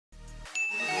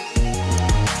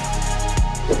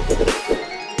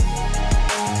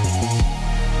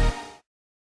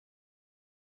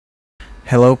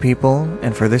Hello people,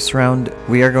 and for this round,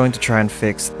 we are going to try and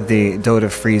fix the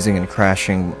Dota freezing and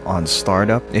crashing on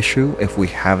startup issue if we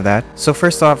have that. So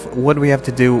first off, what we have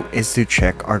to do is to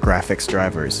check our graphics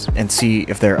drivers and see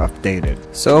if they're updated.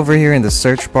 So over here in the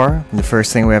search bar, the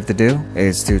first thing we have to do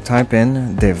is to type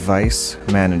in device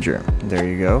manager. There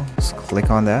you go, just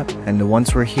click on that. And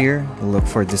once we're here, look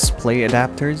for display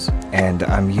adapters, and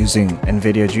I'm using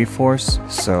NVIDIA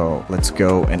GeForce, so let's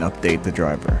go and update the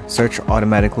driver. Search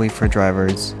automatically for drivers.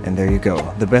 And there you go.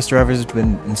 The best drivers have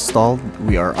been installed.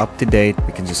 We are up to date.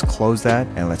 We can just close that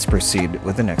and let's proceed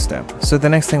with the next step. So the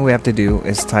next thing we have to do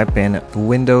is type in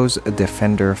Windows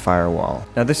Defender Firewall.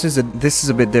 Now this is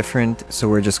a bit different, so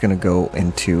we're just gonna go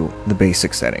into the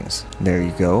basic settings. There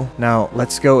you go. Now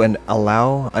let's go and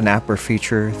allow an app or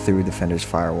feature through Defender's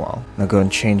Firewall. Now go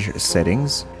and change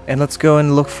settings. And let's go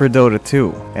and look for Dota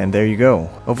 2. And there you go.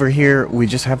 Over here, we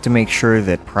just have to make sure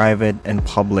that private and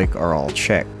public are all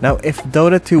checked. Now, if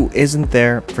Dota 2 isn't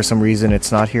there, for some reason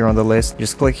it's not here on the list,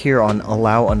 just click here on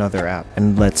Allow Another App.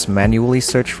 And let's manually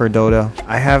search for Dota.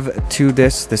 I have two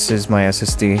disks. This is my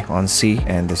SSD on C,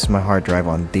 and this is my hard drive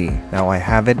on D. Now, I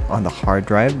have it on the hard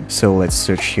drive, so let's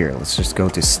search here. Let's just go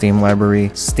to Steam Library,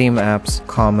 Steam Apps,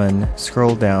 Common,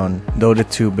 scroll down, Dota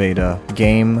 2 Beta,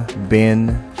 Game,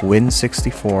 Bin,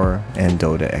 Win64, and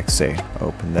Dota XA.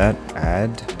 Open that,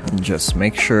 add, and just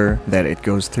make sure that it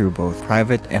goes through both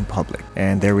private and public.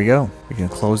 And there we go. We can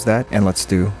close that and let's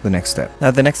do the next step.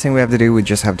 Now the next thing we have to do, we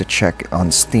just have to check on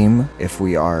Steam if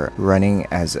we are running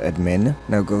as admin.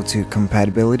 Now go to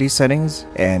compatibility settings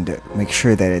and make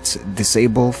sure that it's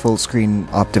disable full screen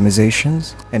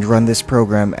optimizations and run this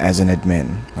program as an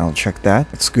admin. I'll check that.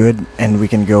 It's good, and we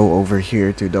can go over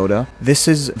here to Dota. This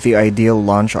is the ideal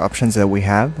launch options that we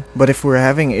have, but if we're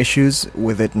having issues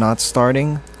with it not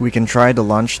starting, we can try to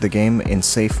launch the game in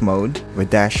safe mode with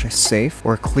 -safe,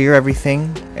 or clear everything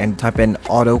and type in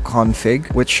auto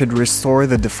config, which should restore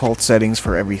the default settings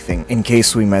for everything in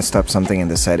case we messed up something in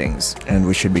the settings, and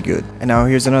we should be good. And now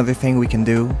here's another thing we can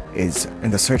do is in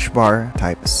the search bar,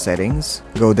 type settings,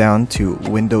 go down to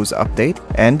Windows Update,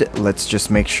 and let's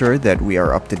just make sure that we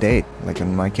are up to date. Like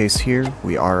in my case here,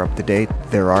 we are up to date.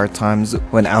 There are times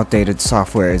when outdated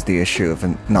software is the issue of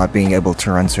not being able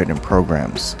to run certain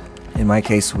programs. In my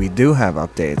case, we do have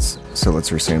updates, so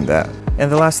let's resume that. And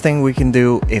the last thing we can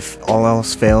do, if all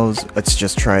else fails, let's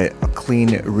just try a clean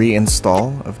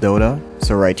reinstall of Dota.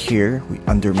 So right here,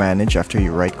 under manage, after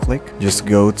you right click, just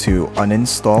go to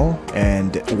uninstall,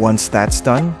 and once that's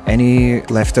done, any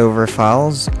leftover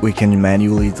files, we can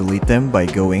manually delete them by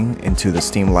going into the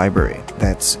Steam library.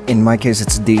 That's, in my case,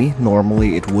 it's D.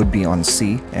 Normally it would be on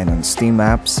C. And on Steam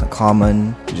Apps,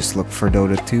 Common, just look for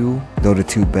Dota 2, Dota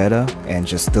 2 Beta, and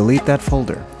just delete that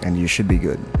folder, and you should be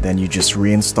good. Then you just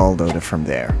reinstall Dota from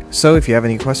there. So if you have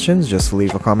any questions, just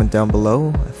leave a comment down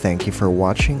below. Thank you for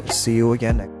watching. See you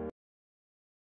again next time.